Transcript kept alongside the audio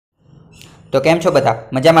તો કેમ છો બધા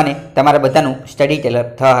મજામાં ને તમારા બધાનું સ્ટડી ટેલર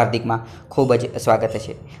TheHardik માં ખૂબ જ સ્વાગત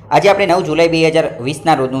છે। આજે આપણે 9 જુલાઈ 2020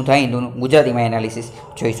 ના રોજનું ધ હિન્દુનું ગુજરાતીમાં એનાલિસિસ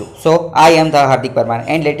જોઈશું। સો આઈ એમ TheHardik Parmar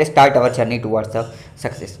and let us start hour journey towards the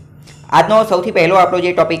success. આજનો સૌથી પહેલો આપણો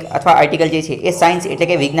જે ટોપિક અથવા આર્ટિકલ જે છે એ સાયન્સ એટલે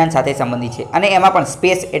કે વિજ્ઞાન સાથે સંબંધિત છે અને એમાં પણ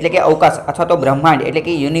સ્પેસ એટલે કે અવકાશ અથવા તો બ્રહ્માંડ એટલે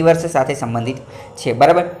કે યુનિવર્સ સાથે સંબંધિત છે,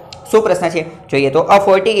 બરાબર। શું પ્રશ્ન છે જોઈએ તો, અ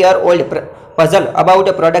 40-year-old puzzle about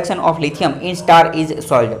the production of lithium in star is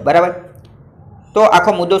solved, બરાબર। તો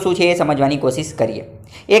આખો મુદ્દો શું છે એ સમજવાની કોશિશ કરીએ।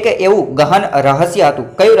 એક એવું ગહન રહસ્ય હતું,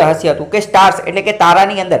 કયું રહસ્ય હતું કે સ્ટાર્સ એટલે કે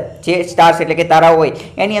તારાની અંદર, જે સ્ટાર્સ એટલે કે તારાઓ હોય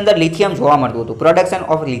એની અંદર લિથિયમ જોવા મળતું હતું, પ્રોડક્શન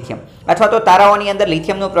ઓફ લિથિયમ, અથવા તો તારાઓની અંદર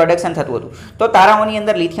લિથિયમનું પ્રોડક્શન થતું હતું। તો તારાઓની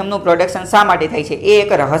અંદર લિથિયમનું પ્રોડક્શન શા માટે થાય છે એ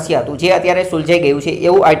એક રહસ્ય હતું જે અત્યારે સુલઝાઈ ગયું છે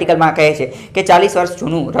એવું આર્ટિકલમાં કહે છે કે 40 વર્ષ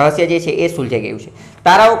જૂનું રહસ્ય જે છે એ સુલઝાઈ ગયું છે।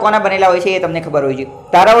 તારાઓ કોના બનેલા હોય છે એ તમને ખબર હોવી જોઈએ।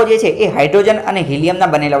 તારાઓ જે છે એ હાઇડ્રોજન અને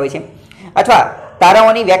હિલિયમના બનેલા હોય છે, અથવા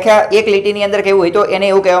તારાઓની વ્યાખ્યા એક લીટીની અંદર કહેવું હોય તો એને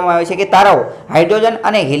એવું કહેવામાં આવે છે કે તારાઓ હાઇડ્રોજન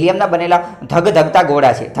અને હિલિયમના બનેલા ધગધગતા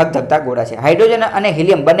ગોળા છે, ધગધગતા ગોળા છે। હાઇડ્રોજન અને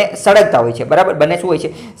હિલિયમ બંને સળગતા હોય છે, બરાબર, બંને શું હોય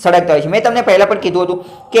છે, સળગતા હોય છે। મેં તમને પહેલાં પણ કીધું હતું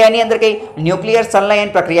કે એની અંદર કઈ ન્યુક્લિયર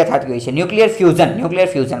સંલયન પ્રક્રિયા થતી હોય છે, ન્યુક્લિયર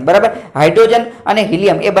ફ્યુઝન, બરાબર। હાઇડ્રોજન અને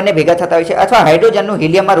હિલિયમ એ બંને ભેગા થતા હોય છે, અથવા હાઇડ્રોજનનું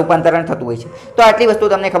હિલિયમમાં રૂપાંતરણ થતું હોય છે। તો આટલી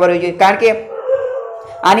વસ્તુ તમને ખબર હોવી જોઈએ, કારણ કે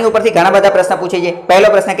આની ઉપરથી ઘણા બધા પ્રશ્ન પૂછે છે।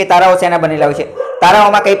 પહેલો પ્રશ્ન કે તારાઓ શેના બનેલા હોય છે,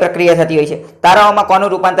 તારાઓમાં કઈ પ્રક્રિયા થતી હોય છે, તારાઓમાં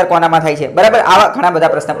કોનું રૂપાંતર કોનામાં થાય છે, બરાબર, આવા ઘણા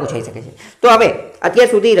બધા પ્રશ્ન પૂછાઈ શકે છે। તો હવે અત્યાર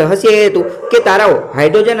સુધી રહસ્ય એ હતું કે તારાઓ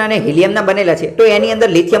હાઇડ્રોજન અને હિલિયમના બનેલા છે, તો એની અંદર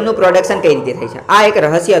લિથિયમનું પ્રોડક્શન કઈ રીતે થાય છે, આ એક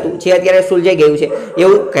રહસ્ય હતું જે અત્યારે સુલઝાઈ ગયું છે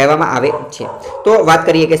એવું કહેવામાં આવે છે। તો વાત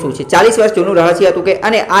કરીએ કે શું છે। 40 વર્ષ જૂનું રહસ્ય હતું કે,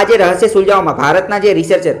 અને આ જે રહસ્ય સુલઝાવવામાં ભારતના જે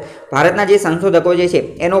રિસર્ચર, ભારતના જે સંશોધકો જે છે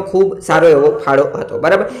એનો ખૂબ સારો એવો ફાળો હતો,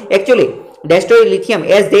 બરાબર। Actually destroy lithium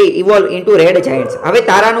as they evolve into red giants। હવે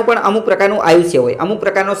તારાનું પણ અમુક પ્રકારનું આયુષ્ય હોય, અમુક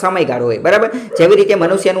પ્રકારનો સમયગાળો હોય, બરાબર। જેવી રીતે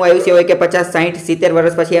મનુષ્યનું આયુષ્ય હોય કે 50, 60, 70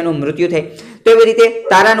 વર્ષ પછી એનું મૃત્યુ થાય, તો એવી રીતે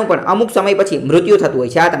તારાનું પણ અમુક સમય પછી મૃત્યુ થતું હોય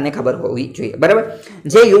છે, આ તમને ખબર હોવી જોઈએ, બરાબર।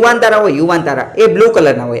 જે યુવાન તારા હોય, યુવાન તારા એ બ્લુ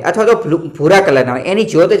કલરના હોય અથવા તો ભૂરા કલરના હોય, એની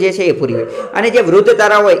જ્યોત જે છે એ ભૂરી હોય, અને જે વૃદ્ધ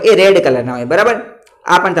તારા હોય એ રેડ કલરના હોય, બરાબર,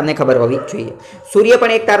 આ પણ તમને ખબર હોવી જોઈએ। સૂર્ય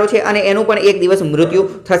પણ એક તારો છે અને એનું પણ એક દિવસ મૃત્યુ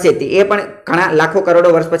થશે, એ પણ ઘણા લાખો કરોડો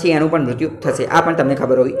વર્ષ પછી એનું પણ મૃત્યુ થશે, આ પણ તમને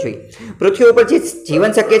ખબર હોવી જોઈએ। પૃથ્વી ઉપર જે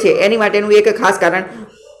જીવન શક્ય છે એની માટેનું એક ખાસ કારણ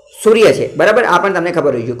સૂર્ય છે, બરાબર, આ પણ તમને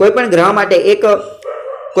ખબર હોવી જોઈએ। કોઈ પણ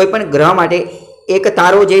ગ્રહ માટે એક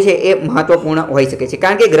તારો જે છે એ મહત્વપૂર્ણ હોઈ શકે છે,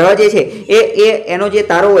 કારણ કે ગ્રહ જે છે એ એનો જે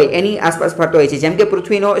તારો હોય એની આસપાસ ફરતો હોય છે। જેમ કે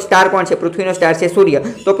પૃથ્વીનો સ્ટાર કોણ છે, પૃથ્વીનો સ્ટાર છે સૂર્ય,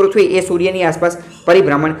 તો પૃથ્વી એ સૂર્યની આસપાસ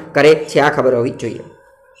પરિભ્રમણ કરે છે, આ ખબર હોવી જોઈએ।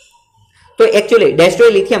 તો actually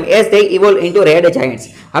destroy lithium as they evolve into red Giants.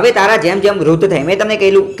 હવે તારા જેમ જેમ વૃદ્ધ થાય, મેં તમને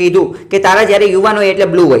કીધું કે તારા જ્યારે યુવાન હોય એટલે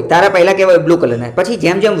બ્લુ હોય, તારા પહેલા કેવા હોય, બ્લુ કલરના, પછી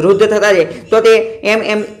જેમ જેમ વૃદ્ધ થતા જાય તો તે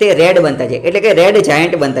એમ તે રેડ બનતા જાય, એટલે કે રેડ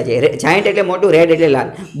જાયન્ટ બનતા જાય। જાયન્ટ એટલે મોટું, રેડ એટલે લાલ,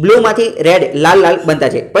 બ્લુમાંથી રેડ લાલ બનતા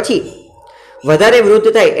જાય। પછી વધારે વૃદ્ધ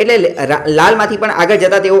થાય એટલે લાલમાંથી પણ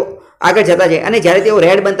આગળ જતા જાય, અને જ્યારે તેઓ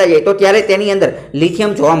રેડ બનતા જાય તો ત્યારે તેની અંદર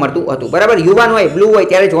લિથિયમ જોવા મળતું હતું, બરાબર। યુવાન હોય, બ્લુ હોય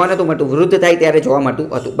ત્યારે જોવા નહોતું મળતું, વૃદ્ધ થાય ત્યારે જોવા મળતું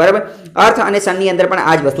હતું, બરાબર। અર્થ અને સનની અંદર પણ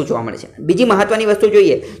આ જ વસ્તુ જોવા મળે છે। બીજી મહત્વની વસ્તુ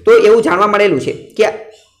જોઈએ તો એવું જાણવા મળેલું છે કે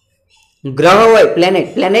ગ્રહ હોય,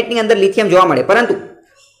 પ્લેનેટની અંદર લિથિયમ જોવા મળે, પરંતુ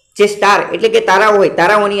જે સ્ટાર એટલે કે તારાઓ હોય,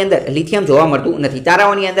 તારાઓની અંદર લિથિયમ જોવા મળતું નથી,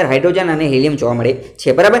 તારાઓની અંદર હાઇડ્રોજન અને હિલિયમ જોવા મળે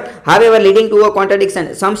છે, બરાબર। However leading to a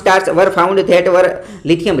contradiction, sum stars var found that var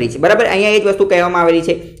lithium rich, બરાબર। અહીંયા એ જ વસ્તુ કહેવામાં આવેલી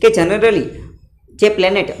છે કે જનરલી જે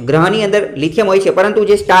પ્લેનેટ ગ્રહની અંદર લિથિયમ હોય છે, પરંતુ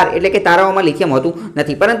જે સ્ટાર એટલે કે તારાઓમાં લિથિયમ હોતું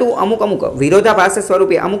નથી, પરંતુ અમુક વિરોધાભાસ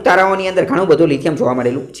સ્વરૂપે અમુક તારાઓની અંદર ઘણું બધું લિથિયમ જોવા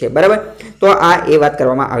મળેલું છે, બરાબર। તો આ એ વાત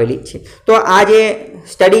કરવામાં આવેલી છે। તો આ જે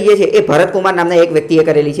સ્ટડી જે છે એ ભરતકુમાર નામના એક વ્યક્તિએ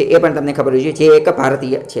કરેલી છે, એ પણ તમને ખબર હોય છે, જે એક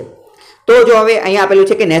ભારતીય છે। તો જો હવે અહીંયા આપેલું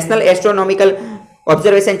છે કે નેશનલ એસ્ટ્રોનોમિકલ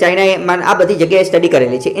ઓબ્ઝર્વેશન ચાઇનાએ આ બધી જગ્યાએ સ્ટડી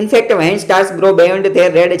કરેલી છે। In fact van stars grow beyond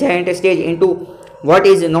there red giant stage into what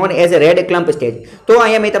is known as red ક્લમ્પ stage. તો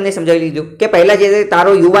અહીંયા મેં તમને સમજાવી લીધું કે પહેલાં જે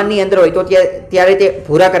તારો યુવાનની અંદર હોય તો ત્યારે તે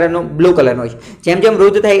ભૂરા કલરનો, બ્લુ કલરનો હોય છે, જેમ જેમ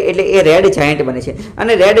વૃદ્ધ થાય એટલે એ રેડ જાયન્ટ બને છે,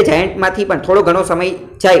 અને રેડ જાયન્ટમાંથી પણ થોડો ઘણો સમય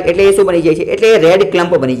જાય એટલે એ શું બની જાય છે, એટલે એ રેડ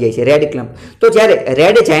ક્લમ્પ બની જાય છે, રેડ ક્લમ્પ। તો જ્યારે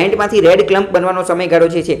રેડ જાયન્ટમાંથી રેડ ક્લમ્પ બનવાનો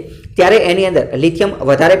સમયગાળો જે છે ત્યારે એની અંદર લિથિયમ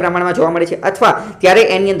વધારે પ્રમાણમાં જોવા મળે છે, અથવા ત્યારે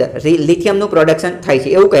એની અંદર લિથિયમનું પ્રોડક્શન થાય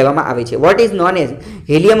છે એવું કહેવામાં આવે છે। What is known as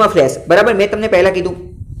helium flash, બરાબર। મેં તમને પહેલાં કીધું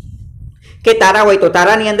કે તારા હોય તો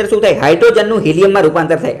તારાની અંદર શું થાય, હાઇડ્રોજનનું હિલિયમમાં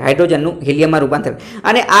રૂપાંતર થાય, હાઇડ્રોજનનું હિલિયમમાં રૂપાંતર,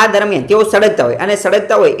 અને આ દરમિયાન તેઓ સળગતા હોય, અને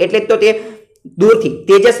સળગતા હોય એટલે તો તે दूरथी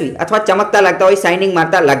तेजस्वी अथवा चमकता लगता हो शाइनिंग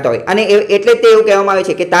मारता लगता हो અને એટલે તે એવું કહેવામાં આવે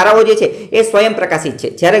છે કે તારાઓ જે છે એ સ્વયં પ્રકાશિત છે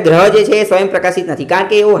જ્યારે ગ્રહ જે છે એ સ્વયં પ્રકાશિત નથી કારણ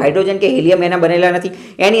કે એવું હાઇડ્રોજન કે હિલિયમ એના બનેલા નથી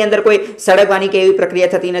એની અંદર કોઈ સળગવાની કે એવી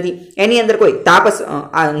પ્રક્રિયા થતી નથી એની અંદર કોઈ તાપ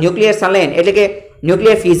ન્યુક્લિયર સંલયન એટલે કે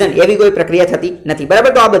ન્યુક્લિયર ફ્યુઝન એવી કોઈ પ્રક્રિયા થતી નથી,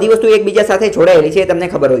 બરાબર. તો આ બધી વસ્તુ એકબીજા સાથે જોડાયેલી છે, તમને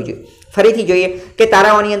ખબર હોવી જોઈએ. ફરીથી જોઈએ કે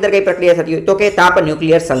તારાઓની અંદર કઈ પ્રક્રિયા થતી હોય તો કે તાપ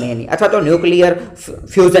ન્યુક્લિયર સંલયનની અથવા તો ન્યુક્લિયર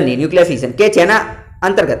ફ્યુઝન કે જેના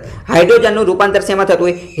અંતર્ગત હાઇડ્રોજનનું રૂપાંતર શેમાં થતું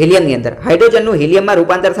હોય? હિલિયમની અંદર. હાઇડ્રોજનનું હિલિયમમાં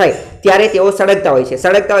રૂપાંતર થાય ત્યારે તેઓ સળગતા હોય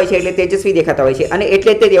છે એટલે તેજસ્વી દેખાતા હોય છે અને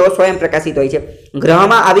એટલે તે તેઓ સ્વયં પ્રકાશિત હોય છે.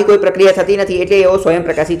 ગ્રહમાં આવી કોઈ પ્રક્રિયા થતી નથી એટલે એઓ સ્વયં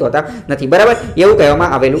પ્રકાશિત હોતા નથી, બરાબર, એવું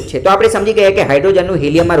કહેવામાં આવેલું છે. તો આપણે સમજી ગયા કે હાઇડ્રોજનનું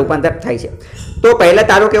હિલિયમમાં રૂપાંતર થાય છે. તો પહેલા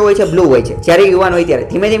તારો કેવો હોય છે? બ્લુ હોય છે. જ્યારે યુવાન હોય ત્યારે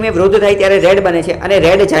ધીમે ધીમે વૃદ્ધ થાય ત્યારે રેડ બને છે અને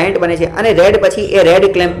રેડ જાયન્ટ બને છે અને રેડ પછી એ રેડ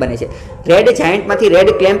ક્લેમ્પ બને છે. રેડ જાયન્ટમાંથી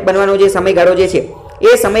રેડ ક્લેમ્પ બનવાનો જે સમયગાળો જે છે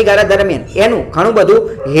એ સમયગાળા દરમિયાન એનું ઘણું બધું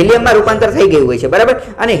હિલિયમમાં રૂપાંતર થઈ ગયું હોય છે, બરાબર.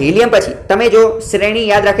 અને હિલિયમ પછી તમે જો શ્રેણી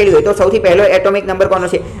યાદ રાખેલી હોય તો સૌથી પહેલો એટોમિક નંબર કોનો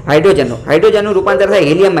છે? હાઇડ્રોજનનો. હાઇડ્રોજનનું રૂપાંતર થાય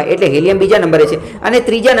હિલિયમમાં એટલે હિલિયમ બીજા નંબરે છે અને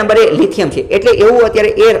ત્રીજા નંબરે લિથિયમ છે. એટલે એવું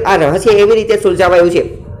અત્યારે આ રહસ્ય એવી રીતે સુલઝાવાયું છે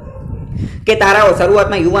કે તારાઓ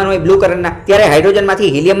શરૂઆતમાં યુવાન હોય બ્લુ કલરના ત્યારે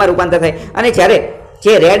હાઇડ્રોજનમાંથી હિલિયમમાં રૂપાંતર થાય અને જ્યારે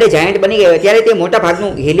જે રેડ જાયન્ટ બની ગયા હોય ત્યારે તે મોટા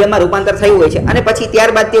ભાગનું હિલિયમમાં રૂપાંતર થયું હોય છે અને પછી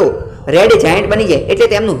ત્યારબાદ તેઓ રેડ જાયન્ટ બની જાય એટલે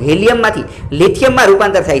તેમનું હિલિયમમાંથી લિથિયમમાં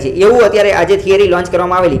રૂપાંતર થાય છે. એવું અત્યારે આજે થિયરી લોન્ચ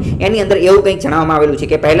કરવામાં આવેલી એની અંદર એવું કંઈક જણાવવામાં આવેલું છે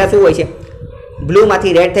કે પહેલાં શું હોય છે?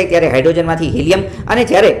 બ્લુમાંથી રેડ થાય ત્યારે હાઇડ્રોજનમાંથી હિલિયમ અને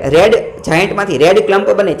જ્યારે રેડ જાયન્ટમાંથી રેડ ક્લમ્પ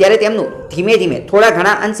બને ત્યારે તેમનું ધીમે ધીમે થોડા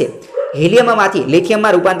ઘણા અંશે હિલિયમમાંથી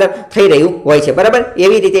લિથિયમમાં રૂપાંતર થઈ રહ્યું હોય છે, બરાબર.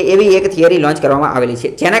 એવી રીતે એવી એક થિયરી લોન્ચ કરવામાં આવેલી છે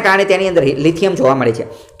જેના કારણે તેની અંદર લિથિયમ જોવા મળે છે.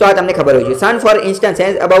 તો આ તમને ખબર હોય છે. સન four instance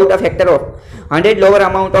has about a factor of 100 lower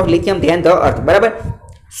amount of lithium than the earth, બરાબર.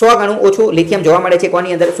 100 ગણું ઓછું લિથિયમ જોવા મળે છે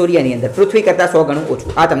કોની અંદર? સૂર્યની અંદર. પૃથ્વી કરતાં 100 ગણું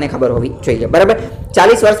ઓછું. આ તમને ખબર હોવી જોઈએ, બરાબર.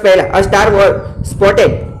 40 વર્ષ પહેલા અ star var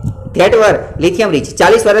spotted that var lithium rich.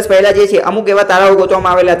 40 વર્ષ પહેલા જે છે અમુક એવા તારાઓ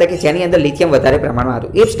ગોતવામાં આવેલા હતા કે જેની અંદર લિથિયમ વધારે પ્રમાણમાં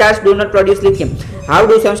હતું. If stars do not produce lithium, how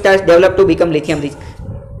do sum stars develop to become lithium rich?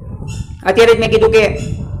 અત્યારે જ મેં કીધું કે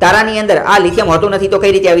તારાની અંદર આ લિથિયમ હોતું નથી તો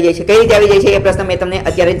કઈ રીતે આવી જાય છે? કઈ રીતે આવી જાય છે એ પ્રશ્ન મેં તમને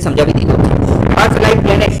અત્યારે જ સમજાવી દીધો છે. અર્થ like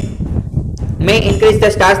planet may increase the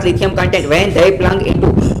star's lithium content when they plunge into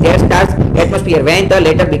their star's atmosphere when the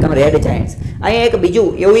later become red giants. અહીંયા એક બીજું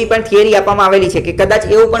એવી પણ થિયરી આપવામાં આવેલી છે કે કદાચ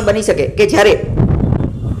એવું પણ બની શકે કે જ્યારે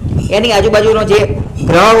એની આજુબાજુનો જે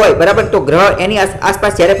ગ્રહ હોય, બરાબર, તો ગ્રહ એની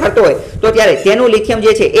આસપાસ જ્યારે ફરતો હોય તો ત્યારે તેનું લિથિયમ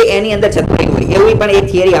જે છે એ એની અંદર જતું રહ્યું હોય એવી પણ એક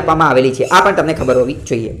થિયરી આપવામાં આવેલી છે. આ પણ તમને ખબર હોવી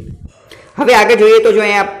જોઈએ. હવે આગળ જોઈએ તો જો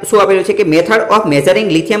અહીંયા શું આપેલું છે કે method of measuring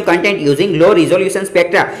lithium content using law resolution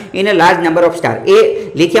સ્પેક્ટ્રા in a large number of star. A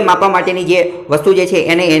lithium માપવા માટેની જે વસ્તુ જે છે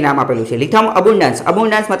એને એ નામ આપેલું છે લિથિયમ અબુન્ડન્સ.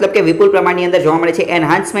 અબુન્ડન્સ મતલબ કે વિપુલ પ્રમાણની અંદર જોવા મળે છે.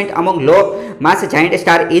 એનહાન્સમેન્ટ among law mass giant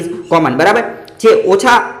star is common, બરાબર. જે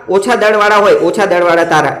ઓછા દળવાળા હોય, ઓછા દળવાળા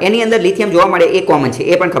તારા એની અંદર લિથિયમ જોવા મળે એ કોમન છે,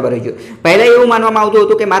 એ પણ ખબર હોય છે. પહેલાં એવું માનવામાં આવતું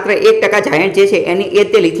હતું કે માત્ર 1% જાયન્ટ જે છે એની એ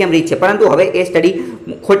તે લિથિયમ રીચ છે, પરંતુ હવે એ સ્ટડી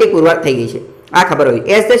ખોટી પુરવાર થઈ ગઈ છે. આ ખબર હોય.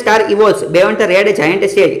 As the star ઇવોલ્વ્સ beyond the red giant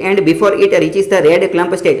stage and before it reaches the red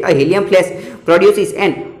clump stage, a helium flash produces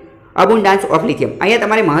an abundance of lithium. અહીંયા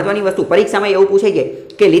તમારે મહત્વની વસ્તુ પરીક્ષામાં એવું પૂછાય છે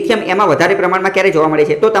કે લિથિયમ એમાં વધારે પ્રમાણમાં ક્યારે જોવા મળે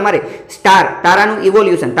છે? તો તમારે તારાનું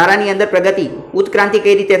ઇવોલ્યુશન, તારાની અંદર પ્રગતિ, ઉત્ક્રાંતિ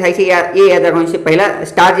કઈ રીતે થાય છે એ યાદ રાખવાનું છે. પહેલા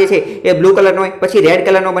સ્ટાર જે છે એ બ્લુ કલરનો હોય, પછી રેડ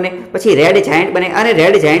કલરનો બને, પછી રેડ જાયન્ટ બને અને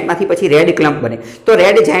રેડ જાયન્ટમાંથી પછી રેડ ક્લમ્પ બને. તો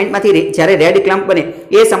રેડ જાયન્ટમાંથી જ્યારે રેડ ક્લમ્પ બને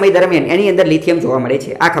એ સમય દરમિયાન એની અંદર લિથિયમ જોવા મળે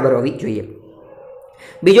છે. આ ખબર હોવી જોઈએ.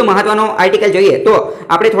 બીજો મહત્વનો આર્ટિકલ જોઈએ તો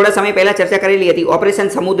આપણે થોડા સમય પહેલા ચર્ચા કરેલી હતી ઓપરેશન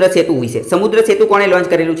સમુદ્ર સેતુ વિશે. સમુદ્ર સેતુ કોણે લોન્ચ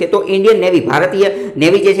કરેલું છે? તો ઇન્ડિયન નેવી, ભારતીય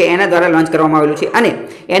નેવી જે છે એના દ્વારા લોન્ચ કરવામાં આવેલું છે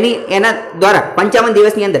અને એના દ્વારા 55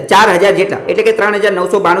 દિવસની અંદર 4000 જેટલા એટલે કે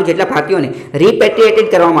 3992 જેટલા ભારતીયોને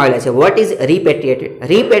રિપેટ્રિએટેડ કરવામાં આવેલા છે. What is રિપેટ્રિએટેડ?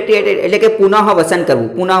 રિપેટ્રિએટેડ એટલે કે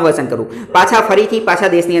પુનઃવસન કરવું, પાછા ફરીથી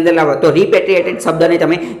પાછા દેશની અંદર લાવવા. તો રિપેટ્રિએટેડ શબ્દને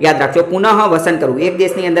તમે યાદ રાખજો. પુનઃવસન કરવું, એક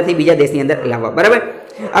દેશની અંદરથી બીજા દેશની અંદર લાવવા, બરાબર.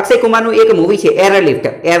 અક્ષય કુમારનું એક મૂવી છે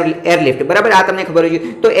એરલિફ્ટ, બરાબર. આ તમને ખબર હોય છે.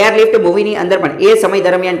 તો એરલિફ્ટ મૂવીની અંદર પણ એ સમય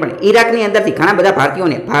દરમિયાન પણ ઈરાકની અંદરથી ઘણા બધા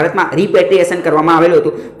ભારતીયોને ભારતમાં રિપેટ્રિએશન કરવામાં આવેલું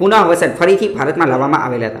હતું, પુનઃવસન ફરીથી ભારતમાં લાવવામાં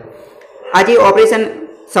આવેલા હતા. આજે ઓપરેશન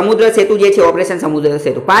સમુદ્ર સેતુ જે છે, ઓપરેશન સમુદ્ર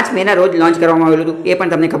સેતુ 5 મેના રોજ લોન્ચ કરવામાં આવેલું હતું, એ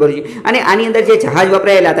પણ તમને ખબર હોય છે. અને આની અંદર જે જહાજ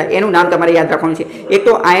વપરાયેલા હતા એનું નામ તમારે યાદ રાખવાનું છે. એક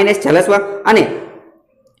તો INS જલસ્વા અને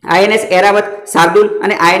INS એરાવત, શાર્દુલ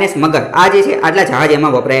અને INS મગર. આ જે છે આટલા જહાજ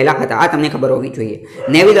એમાં વપરાયેલા હતા. આ તમને ખબર હોવી જોઈએ.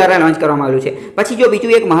 નેવી દ્વારા લોન્ચ કરવામાં આવેલું છે. પછી જો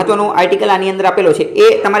બીજું એક મહત્વનું આર્ટિકલ આની અંદર આપેલો છે એ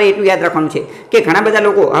તમારે એટલું યાદ રાખવાનું છે કે ઘણા બધા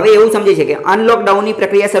લોકો હવે એવું સમજે છે કે અનલોકડાઉનની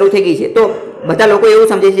પ્રક્રિયા શરૂ થઈ ગઈ છે. તો બધા લોકો એવું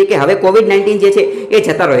સમજે છે કે હવે COVID-19 જે છે એ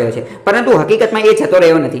જતો રહ્યો છે, પરંતુ હકીકતમાં એ જતો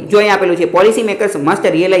રહ્યો નથી. જો અહીં આપેલું છે policy makers must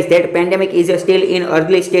realise that pandemic is still in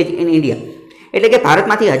early stage in India. એટલે કે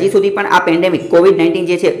ભારતમાંથી હજી સુધી પણ આ પેન્ડેમિક કોવિડ-19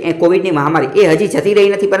 જે છે એ કોવિડની મહામારી એ હજી જતી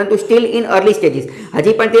રહી નથી, પરંતુ સ્ટીલ ઇન અર્લી સ્ટેજીસ,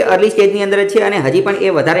 હજી પણ તે અર્લી સ્ટેજની અંદર જ છે અને હજી પણ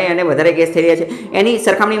એ વધારે અને વધારે કેસ થઈ રહ્યા છે. એની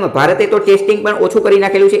સરખામણીમાં ભારતે તો ટેસ્ટિંગ પણ ઓછું કરી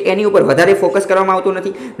નાખેલું છે, એની ઉપર વધારે ફોકસ કરવામાં આવતું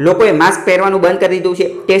નથી. લોકોએ માસ્ક પહેરવાનું બંધ કરી દીધું છે.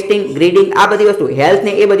 ટેસ્ટિંગ, ગ્રીડિંગ, આ બધી વસ્તુ, હેલ્થ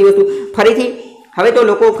ને એ બધી વસ્તુ ફરીથી હવે તો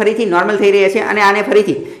લોકો ફરીથી નોર્મલ થઈ રહ્યા છે અને આને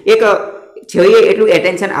ફરીથી એક જોઈએ એટલું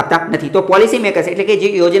એટેન્શન આપતા નથી. તો પોલિસી મેકર્સ એટલે કે જે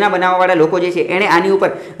યોજના બનાવવાવાળા લોકો જે છે એણે આની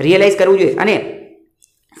ઉપર રિયલાઇઝ કરવું જોઈએ અને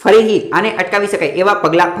ફરીથી આને અટકાવી શકાય એવા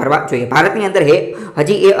પગલાં ભરવા જોઈએ. ભારતની અંદર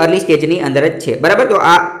હજી એ અર્લી સ્ટેજની અંદર જ છે, બરાબર. તો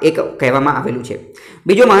આ એક કહેવામાં આવેલું છે.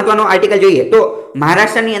 બીજો મહત્વનો આર્ટિકલ જોઈએ તો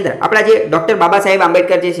મહારાષ્ટ્રની અંદર આપણા જે ડૉક્ટર બાબા સાહેબ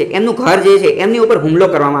આંબેડકર જે છે એમનું ઘર જે છે એમની ઉપર હુમલો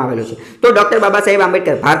કરવામાં આવેલો છે. તો ડૉક્ટર બાબા સાહેબ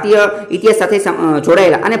આંબેડકર ભારતીય ઇતિહાસ સાથે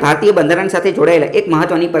જોડાયેલા અને ભારતીય બંધારણ સાથે જોડાયેલા એક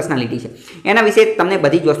મહત્વની પર્સનાલિટી છે. એના વિશે તમને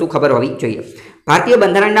બધી જ વસ્તુ ખબર હોવી જોઈએ. ભારતીય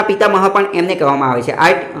બંધારણના પિતામહ પણ એમને કહેવામાં આવે છે.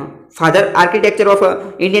 Father architecture of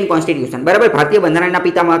Indian constitution, બરાબર. ભારતીય બંધારણના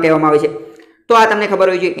પિતામહ કહેવામાં આવે છે. તો આ તમને ખબર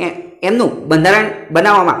હોવી જોઈએ. એમનું બંધારણ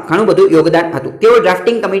બનાવવામાં ઘણું બધું યોગદાન હતું. તેઓ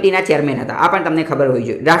ડ્રાફ્ટિંગ કમિટીના ચેરમેન હતા. આ પણ તમને ખબર હોવી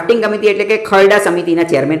જોઈએ. ડ્રાફ્ટિંગ કમિટી એટલે કે ખરડા સમિતિના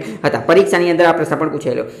ચેરમેન હતા. પરીક્ષાની અંદર આ પ્રશ્ન પણ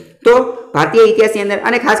પૂછાયેલો. તો ભારતીય ઇતિહાસની અંદર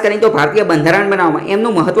અને ખાસ કરીને તો ભારતીય બંધારણ બનાવવામાં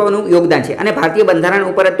એમનું મહત્વનું યોગદાન છે. અને ભારતીય બંધારણ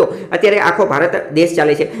ઉપર જ તો અત્યારે આખો ભારત દેશ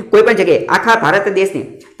ચાલે છે. કોઈ પણ જગ્યાએ આખા ભારત દેશને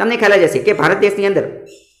તમને ખ્યાલ જ હશે કે ભારત દેશની અંદર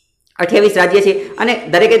 28 રાજ્ય છે અને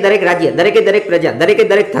દરેકે દરેક રાજ્ય, દરેકે દરેક પ્રજા, દરેકે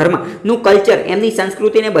દરેક ધર્મનું કલ્ચર, એમની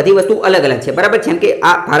સંસ્કૃતિ ને બધી વસ્તુ અલગ અલગ છે, બરાબર. જેમ કે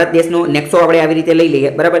આ ભારત દેશનો નેક્સો આપણે આવી રીતે લઈ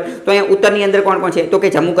લઈએ, બરાબર. તો અહીંયા ઉત્તરની અંદર કોણ કોણ છે તો કે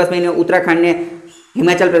જમ્મુ કાશ્મીર ને ઉત્તરાખંડ ને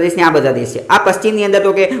હિમાચલ પ્રદેશ ને આ બધા દેશ છે. આ પશ્ચિમની અંદર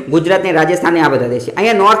તો કે ગુજરાત ને રાજસ્થાન ને આ બધા દેશ છે.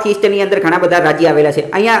 અહીંયા નોર્થ ઈસ્ટની અંદર ઘણા બધા રાજ્ય આવેલા છે.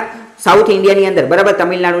 અહીંયા સાઉથ ઇન્ડિયાની અંદર, બરાબર,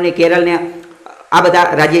 તમિલનાડુ ને કેરળ ને આ બધા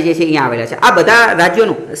રાજ્ય જે છે અહીંયા આવેલા છે. આ બધા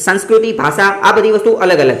રાજ્યોનું સંસ્કૃતિ, ભાષા, આ બધી વસ્તુ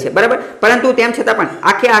અલગ અલગ છે, બરાબર. પરંતુ તેમ છતાં પણ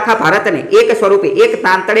આખા ભારતને એક સ્વરૂપે, એક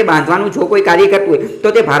તાંતડે બાંધવાનું જો કોઈ કાર્ય કરતું હોય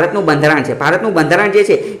તો તે ભારતનું બંધારણ છે. ભારતનું બંધારણ જે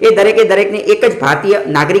છે એ દરેકે દરેકને એક જ ભારતીય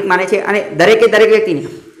નાગરિક માને છે અને દરેકે દરેક વ્યક્તિને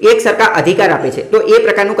એક સરખા અધિકાર આપે છે. તો એ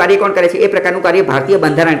પ્રકારનું કાર્ય કોણ કરે છે? એ પ્રકારનું કાર્ય ભારતીય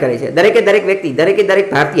બંધારણ કરે છે. દરેકે દરેક વ્યક્તિ, દરેકે દરેક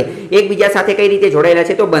ભારતીય એકબીજા સાથે કઈ રીતે જોડાયેલા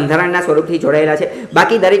છે? તો બંધારણના સ્વરૂપથી જોડાયેલા છે.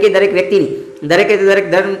 બાકી દરેકે દરેક વ્યક્તિની, દરેકે દરેક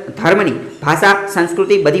ધર્મની, ભાષા,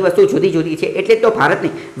 સંસ્કૃતિ, બધી વસ્તુ જુદી જુદી છે. એટલે તો ભારતને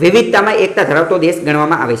વિવિધતામાં એકતા ધરાવતો દેશ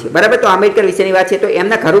ગણવામાં આવે છે, બરાબર. તો આંબેડકર વિશેની વાત છે તો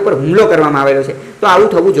એમના ઘર ઉપર હુમલો કરવામાં આવેલો છે. તો આવું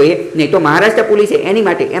થવું જોઈએ નહીં. તો મહારાષ્ટ્ર પોલીસે એની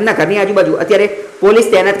માટે એમના ઘરની આજુબાજુ અત્યારે પોલીસ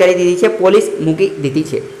તૈનાત કરી દીધી છે, પોલીસ મૂકી દીધી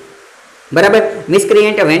છે, બરાબર.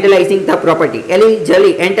 મિસક્રિએન્ટ વેન્ડલાઇઝિંગ ધ પ્રોપર્ટી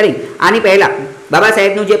એલિજલી એન્ટરિંગ. આની પહેલા બાબા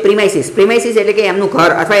સાહેબનું જે પ્રિમાઇસીસ એટલે કે એમનું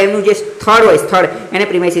ઘર અથવા એમનું જે સ્થળ હોય, સ્થળ એને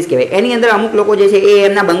પ્રિમાઇસીસ કહેવાય. એની અંદર અમુક લોકો જે છે એ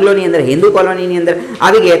એમના બંગલોની અંદર, હિન્દુ કોલોનીની અંદર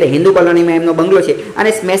આવી ગયા હતા. હિન્દુ કોલોનીમાં એમનો બંગલો છે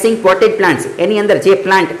અને સ્મેશિંગ પોટેડ પ્લાન્ટ્સ, એની અંદર જે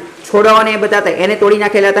પ્લાન્ટ છોડાઓને એ બધા હતા એને તોડી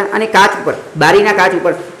નાખેલા હતા અને કાચ ઉપર, બારીના કાચ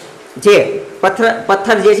ઉપર જે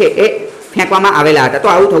પથ્થર જે છે એ ફેંકવામાં આવેલા હતા. તો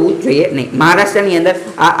આવું થવું જોઈએ નહીં. મહારાષ્ટ્રની અંદર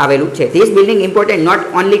આ આવેલું છે. This building important not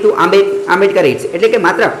only two Ambedkar it's, એટલે કે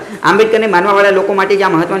માત્ર આંબેડકરને માનવાવાળા લોકો માટે જ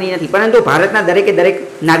આ મહત્વની નથી, પરંતુ ભારતના દરેકે દરેક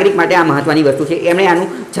નાગરિક માટે આ મહત્વની વસ્તુ છે. એમણે આનું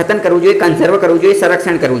જતન કરવું જોઈએ, કન્ઝર્વ કરવું જોઈએ,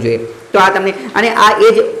 સંરક્ષણ કરવું જોઈએ. તો આ તમને, અને આ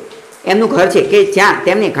એ જ એમનું ઘર છે કે જ્યાં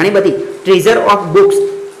તેમને ઘણી બધી ટ્રેઝર ઓફ બુક્સ,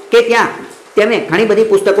 કે ત્યાં તેમને ઘણી બધી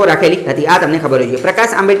પુસ્તકો રાખેલી હતી. આ તમને ખબર હોવી જોઈએ.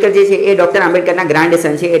 પ્રકાશ આંબેડકર જે છે એ ડૉક્ટર આંબેડકરના ગ્રાન્ડ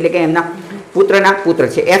સન છે, એટલે કે એમના પુત્રના પુત્ર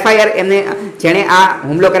છે. એફઆઈઆર એમને, જેણે આ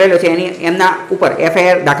હુમલો કરેલો છે એની એમના ઉપર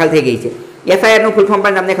એફઆઈઆર દાખલ થઈ ગઈ છે. એફઆઈઆરનું ફૂલ ફોર્મ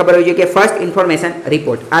પણ તમને ખબર હોવી જોઈએ કે ફર્સ્ટ ઇન્ફોર્મેશન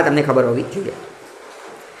રિપોર્ટ. આ તમને ખબર હોવી જોઈએ.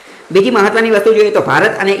 બીજી મહત્વની વસ્તુ જોઈએ તો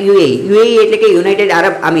ભારત અને યુએઈ એટલે કે યુનાઇટેડ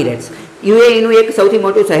આરબ અમીરેટ્સ. યુએઈનું એક સૌથી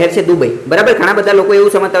મોટું શહેર છે દુબઈ, બરાબર. ઘણા બધા લોકો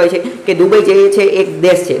એવું સમજતા હોય છે કે દુબઈ જે છે એક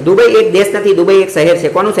દેશ છે. દુબઈ એક દેશ નથી, દુબઈ એક શહેર છે.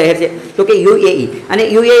 કોનું શહેર છે તો કે યુએઈ. અને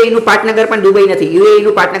યુએઈનું પાટનગર પણ દુબઈ નથી.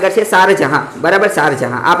 યુએઈનું પાટનગર છે શારજહાં, બરાબર,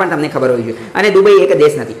 શારજહાં. આ પણ તમને ખબર હોવી જોઈએ. અને દુબઈ એક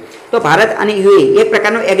દેશ નથી. તો ભારત અને યુએઈ એક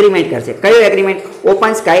પ્રકારનો એગ્રીમેન્ટ કરશે. કયો એગ્રીમેન્ટ?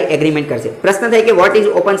 ઓપન સ્કાય એગ્રીમેન્ટ કરશે. પ્રશ્ન થાય કે what is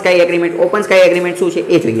open sky agreement? Open sky agreement શું છે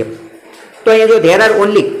એ જોઈએ. તો અહીંયા જો there are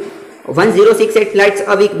only 1068 flights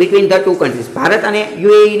a week between the two countries. Bharat અને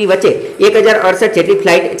યુએઈની વચ્ચે 1068 જેટલી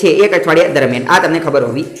ફ્લાઇટ છે એક અઠવાડિયા દરમિયાન. આ તમને ખબર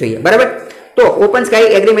હોવી જોઈએ, બરાબર. તો ઓપન સ્કાય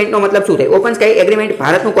એગ્રીમેન્ટનો મતલબ શું થાય? ઓપન સ્કાય એગ્રીમેન્ટ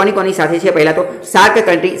ભારતનું કોની સાથે છે? પહેલા તો સાર્ક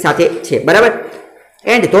કન્ટ્રી સાથે છે, બરાબર.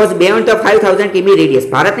 એન્ડ ધોઝ બિયોન્ડ ધ 5000 કિમી રેડિયસ.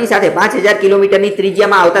 ભારતની સાથે 5000 કિલોમીટરની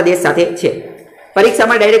ત્રિજ્યામાં આવતા દેશ સાથે છે.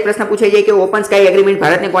 પરીક્ષામાં ડાયરેક્ટ પ્રશ્ન પૂછાઈ જાય કે ઓપન સ્કાય એગ્રીમેન્ટ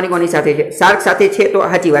ભારતને કોની સાથે છે? સાર્ક સાથે છે, તો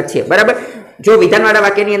સાચી વાત છે, બરાબર. જો વિધાનવાળા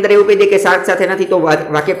વાક્યની અંદર એવું કહી દે કે સાર્ક સાથે નથી તો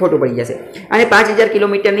વાક્ય ખોટું પડી જશે. અને 5000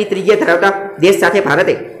 કિલોમીટરની ત્રિજ્યા ધરાવતા દેશ સાથે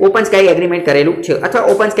ભારતે ઓપન સ્કાય એગ્રીમેન્ટ કરેલું છે અથવા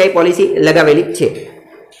ઓપન સ્કાય પોલિસી લગાવેલી છે.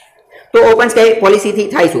 તો ઓપન સ્કાય પોલિસીથી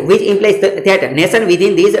થાય શું? Which implies that nation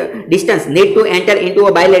within this distance need to enter into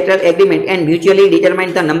a bilateral agreement and mutually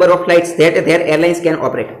determine the number of flights that there airlines can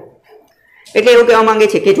operate. એટલે એવું કહેવા માંગે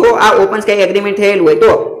છે કે જો આ ઓપન સ્કાય એગ્રીમેન્ટ થયેલું હોય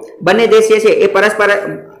તો બંને દેશ જે છે એ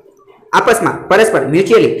આપસમાં પરસ્પર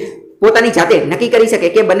મ્યુચ્યુઅલી પોતાની જાતે નક્કી કરી શકે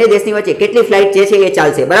કે બંને દેશની વચ્ચે કેટલી ફ્લાઇટ જે છે એ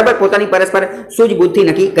ચાલશે, બરાબર, પોતાની પરસ્પર સૂઝબૂછથી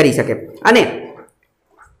નક્કી કરી શકે. અને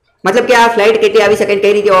મતલબ કે આ ફ્લાઇટ કેટલી આવી શકે,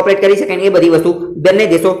 કઈ રીતે ઓપરેટ કરી શકે, એ બધી વસ્તુ બંને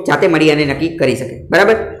દેશો જાતે મળી અને નક્કી કરી શકે,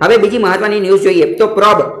 બરાબર. હવે બીજી મહત્વની ન્યૂઝ જોઈએ તો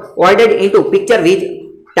probe ordered into picture with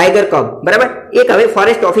tiger કબ, બરાબર. એક હવે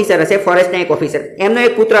ફોરેસ્ટ ઓફિસર હશે, ફોરેસ્ટના એક ઓફિસર, એમનો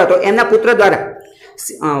એક પુત્ર હતો, એમના પુત્ર દ્વારા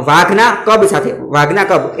વાઘના કબ સાથે, વાઘના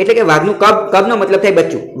કબ એટલે કે વાઘનું કબનો મતલબ થાય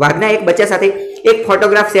બચ્ચું, વાઘના એક બચ્ચા સાથે એક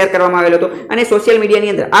ફોટોગ્રાફ શેર કરવામાં આવેલો હતો અને સોશિયલ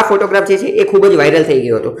મીડિયાની અંદર આ ફોટોગ્રાફ જે છે એ ખૂબ જ વાયરલ થઈ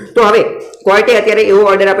ગયો હતો. તો હવે કોર્ટે અત્યારે એવો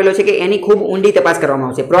ઓર્ડર આપેલો છે કે એની ખૂબ ઊંડી તપાસ કરવામાં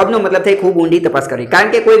આવશે. પ્રોબનો મતલબ થાય ખૂબ ઊંડી તપાસ કરવી,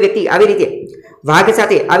 કારણ કે કોઈ વ્યક્તિ આવી રીતે વાઘ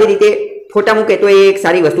સાથે આવી રીતે ફોટા મૂકે તો એ એક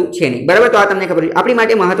સારી વસ્તુ છે નહીં, બરાબર. તો આ તમને ખબર છે, આપણી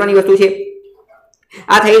માટે મહત્વની વસ્તુ છે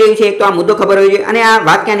આ થઈ રહ્યું છે. એક તો આ મુદ્દો ખબર હોવી જોઈએ. અને આ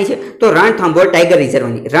વાત ક્યાંની છે તો Ranthambore tiger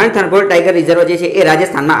રિઝર્વની. Ranthambore tiger reserve જે છે એ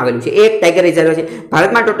રાજસ્થાનમાં આવેલું છે. એક ટાઈગર રિઝર્વ છે.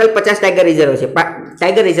 ભારતમાં ટોટલ 50 ટાઈગર રિઝર્વ છે,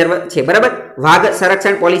 ટાઈગર રિઝર્વ છે, બરાબર. વાઘ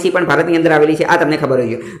સંરક્ષણ પોલિસી પણ ભારતની અંદર આવેલી છે, આ તમને ખબર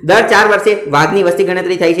હોવી જોઈએ. દર 4 વર્ષે વાઘની વસ્તી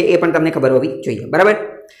ગણતરી થાય છે, એ પણ તમને ખબર હોવી જોઈએ, બરાબર.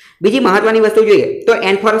 બીજી મહત્વની વસ્તુ જોઈએ તો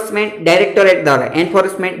એન્ફોર્સમેન્ટ ડાયરેક્ટોરેટ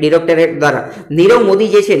દ્વારા નીરવ મોદી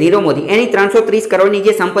જે છે, નીરવ મોદી એની 330 કરોડની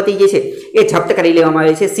જે સંપત્તિ જે છે એ જપ્ત કરી લેવામાં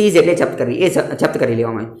આવી છે. સીઝ એટલે જપ્ત કરવી, એ જપ્ત કરી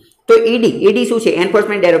લેવામાં આવી. તો ઈડી શું છે?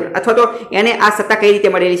 એન્ફોર્સમેન્ટ ડાયરેક્ટર, અથવા તો એને આ સત્તા કઈ રીતે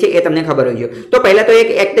મળેલી છે એ તમને ખબર હોવી જોઈએ. તો પહેલા તો એક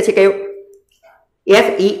એક્ટ છે કયો?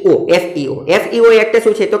 FEO એક્ટ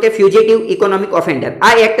શું છે તો કે ફ્યુજિટિવ ઇકોનોમિક ઓફેન્ડર.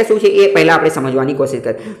 આ એક્ટ શું છે એ પહેલા આપણે સમજવાની કોશિશ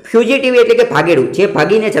કરીએ. ફ્યુજિટિવ એટલે કે ભાગેડું, જે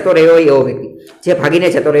ભાગીને જતો રહ્યો હોય એવો વ્યક્તિ, જે ભાગીને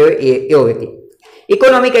જતો રહ્યો એવો વ્યક્તિ.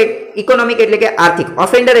 ઇકોનોમિક એટલે કે આર્થિક.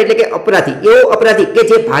 ઓફેન્ડર એટલે કે અપરાધી, એવો અપરાધી કે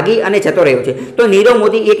જે ભાગી અને જતો રહ્યો છે. તો નીરવ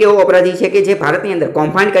મોદી એક એવો અપરાધી છે કે જે ભારતની અંદર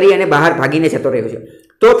કૌભાંડ કરી અને બહાર ભાગીને જતો રહ્યો છે.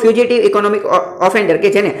 તો ફ્યુજિટિવ ઇકોનોમિક ઓફેન્ડર કે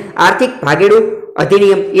જેને આર્થિક ભાગેડું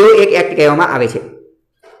અધિનિયમ એવો એક એક્ટ કહેવામાં આવે છે.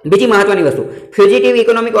 બીજી મહત્વની વસ્તુ, ફ્યુજિટિવ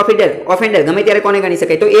ઇકોનોમિક ઓફેન્ડર ગમે ત્યારે કોને ગણી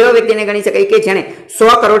શકાય? તો એવા વ્યક્તિને ગણી શકાય કે જેણે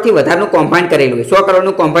 100 કરોડથી વધારનું કૌભાંડ કરેલું હોય, 100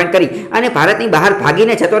 કરોડનું કૌભાંડ કરી અને ભારતની બહાર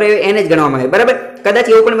ભાગીને જતો રહ્યો એને જ ગણવામાં આવે, બરાબર. કદાચ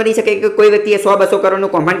એવું પણ બની શકે કે કોઈ વ્યક્તિએ 100-200 કરોડનું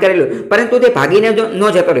કૌભાંડ કરેલું હોય, પરંતુ તે ભાગીને જો ન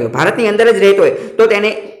જતો રહ્યો, ભારતની અંદર જ રહેતો હોય, તો તેને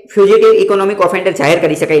ફ્યુજિટિવ ઇકોનોમિક ઓફેન્ડર જાહેર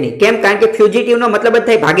કરી શકાય નહીં. કેમ? કારણ કે ફ્યુજિટિવનો મતલબ જ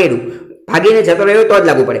થાય ભાગેડું, ભાગીને જતો રહ્યો તો જ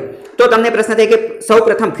લાગુ પડે. તો તમને પ્રશ્ન થાય કે સૌ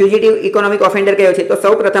પ્રથમ ફ્યુજિટિવ ઇકોનોમિક ઓફેન્ડર કયો છે? તો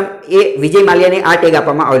સૌ પ્રથમ એ વિજય માલ્યાને આ ટેગ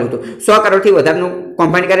આપવામાં આવેલું હતું. 100 કરોડથી વધારનું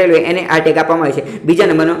કૌભાંડ કરેલું હોય એને આ ટેગ આપવામાં આવે છે. બીજા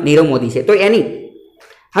નંબરનો નીરવ મોદી છે. તો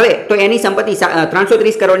એની સંપત્તિ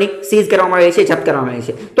 330 કરોડની સીઝ કરવામાં આવી છે, જપ્ત કરવામાં આવી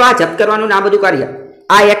છે. તો આ જપ્ત કરવાનું આ બધું કાર્ય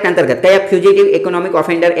આ એક્ટ અંતર્ગત, કયા? ફ્યુજિટિવ ઇકોનોમિક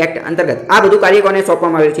ઓફેન્ડર એક્ટ અંતર્ગત આ બધું કાર્ય કોને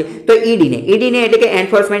સોંપવામાં આવ્યું છે? તો ઈડીને એટલે કે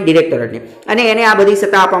એન્ફોર્સમેન્ટ ડિરેક્ટોરેટને. અને એને આ બધી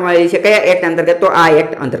સત્તા આપવામાં આવી છે કયા એક્ટ અંતર્ગત? તો આ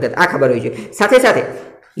એક્ટ અંતર્ગત. આ ખબર હોય છે. સાથે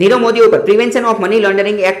નીરવ મોદી ઉપર prevention of money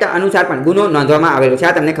laundering act અનુસાર પણ ગુનો નોંધવામાં આવેલો છે,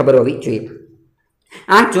 આ તમને ખબર હોવી જોઈએ.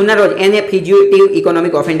 8 જૂનના રોજ એને ફ્યુજિટિવ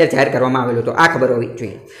ઇકોનોમિક ઓફેન્ડર જાહેર કરવામાં આવેલો હતો, આ ખબર હોવી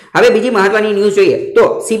જોઈએ. હવે બીજી મહત્વની ન્યૂઝ જોઈએ તો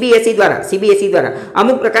સીબીએસઈ દ્વારા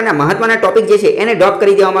અમુક પ્રકારના મહત્વના ટોપિક જે છે એને ડ્રોપ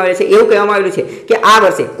કરી દેવામાં આવેલા છે. એવું કહેવામાં આવેલું છે કે આ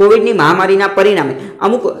વર્ષે કોવિડની મહામારીના પરિણામે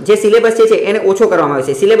અમુક જે સિલેબસ છે એને ઓછો કરવામાં આવે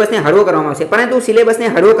છે, સિલેબસને હળવો કરવામાં આવશે. પરંતુ સિલેબસને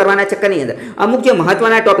હળવો કરવાના ચક્કરની અંદર અમુક જે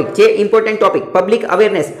મહત્વના ટોપિક, જે ઇમ્પોર્ટન્ટ ટોપિક, પબ્લિક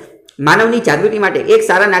અવેરનેસ, માનવની જાગૃતિ માટે, એક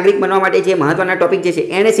સારા નાગરિક બનવા માટે જે મહત્વના ટોપિક જે છે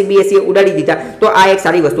એને સીબીએસઈએ ઉડાડી દીધા. તો આ એક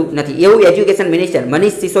સારી વસ્તુ નથી, એવું એજ્યુકેશન મિનિસ્ટર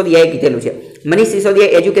મનીષ સિસોદિયાએ કીધેલું છે. મનીષ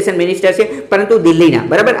સિસોદિયા એજ્યુકેશન મિનિસ્ટર છે, પરંતુ દિલ્હીના,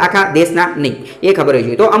 બરાબર, આખા દેશના નહીં, એ ખબર હોવી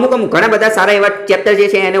જોઈએ. તો અમુક ઘણા બધા સારા એવા ચેપ્ટર જે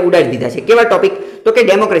છે એને ઉડાડી દીધા છે. કેવા ટોપિક? તો કે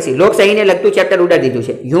ડેમોક્રેસી, લોકશાહીને લગતું ચેપ્ટર ઉડાડી દીધું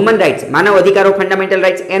છે. હ્યુમન રાઇટ્સ, માનવ અધિકારો, ફંડામેન્ટલ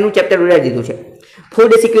રાઇટ્સ, એનું ચેપ્ટર ઉડાડી દીધું છે.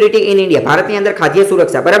 ફૂડ સિક્યુરિટી ઇન ઇન્ડિયા, ભારતની અંદર ખાદ્ય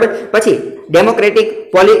સુરક્ષા, બરાબર. પછી ડેમોક્રેટિક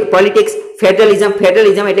પોલિટિક્સ,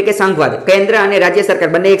 ફેડરલિઝમ એટલે કે સંઘવાદ, કેન્દ્ર અને રાજ્ય સરકાર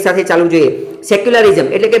બંને એક સાથે ચાલવું જોઈએ. સેક્યુલરિઝમ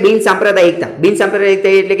એટલે કે બિનસાંપ્રદાયિકતા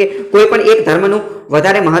એટલે કે કોઈ પણ એક ધર્મનું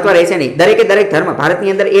વધારે મહત્વ રહેશે નહીં. દરેક ધર્મ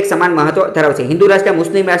ભારતની અંદર એક સમાન મહત્વ ધરાવશે. હિન્દુ રાષ્ટ્ર,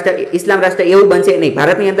 મુસ્લિમ રાષ્ટ્ર, ઇસ્લામ રાષ્ટ્ર એવું બનશે નહીં.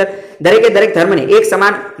 ભારતની અંદર દરેક ધર્મને એક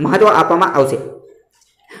સમાન મહત્વ આપવામાં આવશે.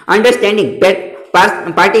 અન્ડરસ્ટેન્ડિંગ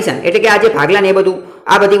પાર્ટીશન એટલે કે આ જે ભાગલા ને એ બધું,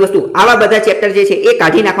 આ બધી વસ્તુ, આવા બધા ચેપ્ટર જે છે એ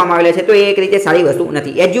કાઢી નાખવામાં આવેલા છે. તો એ એક રીતે સારી વસ્તુ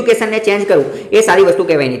નથી. એજ્યુકેશનને ચેન્જ કરવું એ સારી વસ્તુ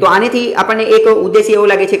કહેવાય નહીં. તો આનેથી આપણને એક ઉદ્દેશ્ય એવો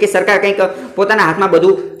લાગે છે કે સરકાર કંઈક પોતાના હાથમાં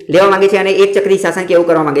બધું લેવા માંગે છે અને એક ચક્રી શાસન કે એવું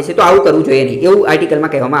કરવા માંગે છે. તો આવું કરવું જોઈએ નહીં, એવું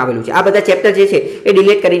આર્ટિકલમાં કહેવામાં આવેલું છે. આ બધા ચેપ્ટર જે છે એ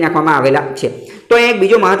ડિલીટ કરી નાખવામાં આવેલા છે. તો એક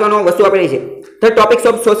બીજો મહત્વનો વસ્તુ આપેલી છે, the topics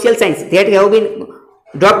of social science that have been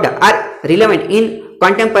dropped are relevant in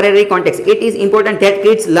contemporary context. It is important that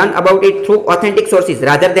kids learn about it through authentic sources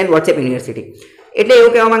rather than WhatsApp University. એટલે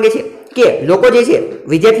એવું કહેવા માંગે છે કે લોકો જે છે,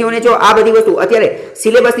 વિદ્યાર્થીઓને જો આ બધી વસ્તુ અત્યારે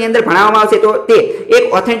સિલેબસની અંદર ભણાવવામાં આવશે તો તે એક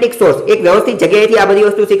ઓથેન્ટિક સોર્સ, એક વ્યવસ્થિત જગ્યાએથી આ બધી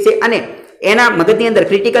વસ્તુ શીખશે અને એના મગજની અંદર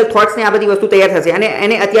ક્રિટિકલ થોટ્સને આ બધી વસ્તુ તૈયાર થશે અને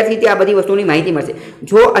એને અત્યારથી આ બધી વસ્તુની માહિતી મળશે.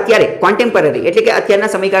 જો અત્યારે કોન્ટેમ્પરરી એટલે કે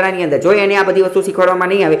અત્યારના સમયગાળાની અંદર જો એને આ બધી વસ્તુ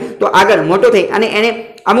શીખવાડવામાં નહીં આવે તો આગળ મોટો થઈ અને એને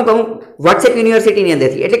અમુક વોટ્સએપ યુનિવર્સિટીની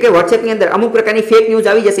અંદરથી એટલે કે વોટ્સએપની અંદર અમુક પ્રકારની ફેક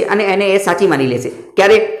ન્યૂઝ આવી જશે અને એને એ સાચી માની લેશે.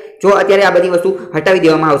 ક્યારે? જો અત્યારે આ બધી વસ્તુ હટાવી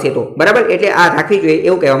દેવામાં આવશે તો. બરાબર? એટલે આ રાખવી જોઈએ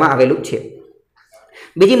એવું કહેવામાં આવેલું છે.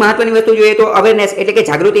 બીજી મહત્વની વસ્તુ જોઈએ તો અવેરનેસ એટલે કે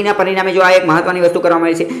જાગૃતિના પરિણામે જો આ એક મહત્વની વસ્તુ કરવામાં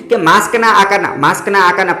આવી છે કે માસ્કના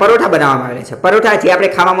આકારના પરોઠા બનાવવામાં આવેલા છે. પરોઠા જે આપણે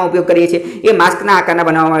ખાવામાં ઉપયોગ કરીએ છીએ એ માસ્કના આકારના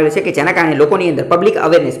બનાવવામાં આવેલા છે કે જેના કારણે લોકોની અંદર પબ્લિક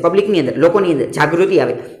અવેરનેસ, પબ્લિકની અંદર લોકોની અંદર જાગૃતિ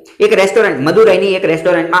આવે. એક રેસ્ટોરન્ટ મદુરાઈની એક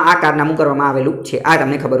રેસ્ટોરન્ટમાં આ કારનામું કરવામાં આવેલું છે. આ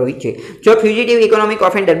તમને ખબર હોવી જ જોઈએ. જો ફ્યુજિટિવ ઇકોનોમિક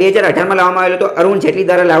ઓફેન્ડર 2018માં લાવવામાં આવેલો તો અરુણ જેટલી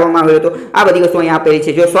દ્વારા લાવવામાં આવેલો હતો. આ બધી વસ્તુ અહીંયા આપેલી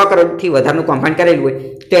છે. જો 100 કરોડથી વધારનું કૌભાંડ કરેલું હોય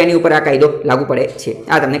તો એની ઉપર આ કાયદો લાગુ પડે છે.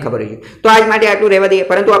 આ તમને ખબર હોવી જોઈએ. તો આજ માટે આટલું રહેવા દઈએ,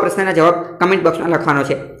 પરંતુ આ પ્રશ્નના જવાબ કમેન્ટ બોક્સમાં લખવાનો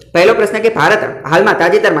છે. પહેલો પ્રશ્ન કે ભારત હાલમાં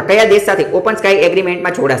તાજેતરમાં કયા દેશ સાથે ઓપન સ્કાય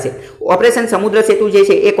એગ્રીમેન્ટમાં જોડાશે? ઓપરેશન સમુદ્ર સેતુ જે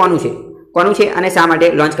છે એ કોનું છે અને શા માટે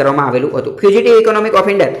લોન્ચ કરવામાં આવેલું હતું? ફ્યુજિટિવ ઇકોનોમિક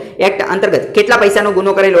ઓફેન્ડર એક્ટ અંતર્ગત કેટલા પૈસાનો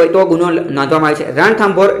ગુનો કરેલો હોય તો ગુનો નોંધવામાં આવે છે?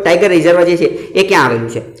 રણથંભોર ટાઈગર રિઝર્વ જે છે એ ક્યાં આવેલું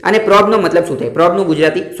છે? અને પ્રોબનો મતલબ શું થાય? પ્રોબનું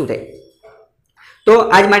ગુજરાતી શું થાય? તો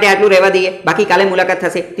આજ માટે આટલું રહેવા દઈએ. બાકી કાલે મુલાકાત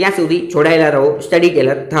થશે. ત્યાં સુધી જોડાયેલા રહો સ્ટડી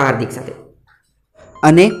ટેલર TheHardik સાથે.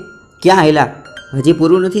 અને ક્યાં હેલા? હજી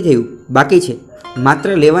પૂરું નથી થયું, બાકી છે. માત્ર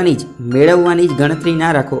લેવાની જ મેળવવાની જ ગણતરી ના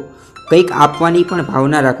રાખો, કંઈક આપવાની પણ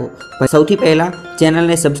ભાવના રાખો. સૌથી પહેલાં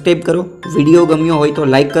ચેનલને સબસ્ક્રાઈબ કરો, વિડીયો ગમ્યો હોય તો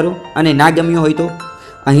લાઈક કરો અને ના ગમ્યો હોય તો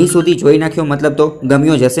અહીં સુધી જોઈ નાખ્યો મતલબ તો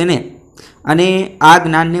ગમ્યો જ હશે ને. અને આ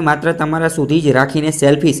જ્ઞાનને માત્ર તમારા સુધી જ રાખીને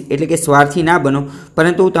સેલ્ફિશ એટલે કે સ્વાર્થી ના બનો,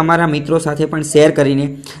 પરંતુ તમારા મિત્રો સાથે પણ શેર કરીને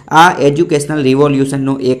આ એજ્યુકેશનલ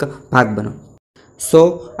રિવોલ્યુશનનો એક ભાગ બનો. So,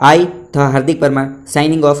 I, TheHardik Parmar,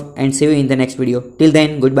 signing off and see you in the next video. Till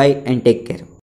then, goodbye and take care.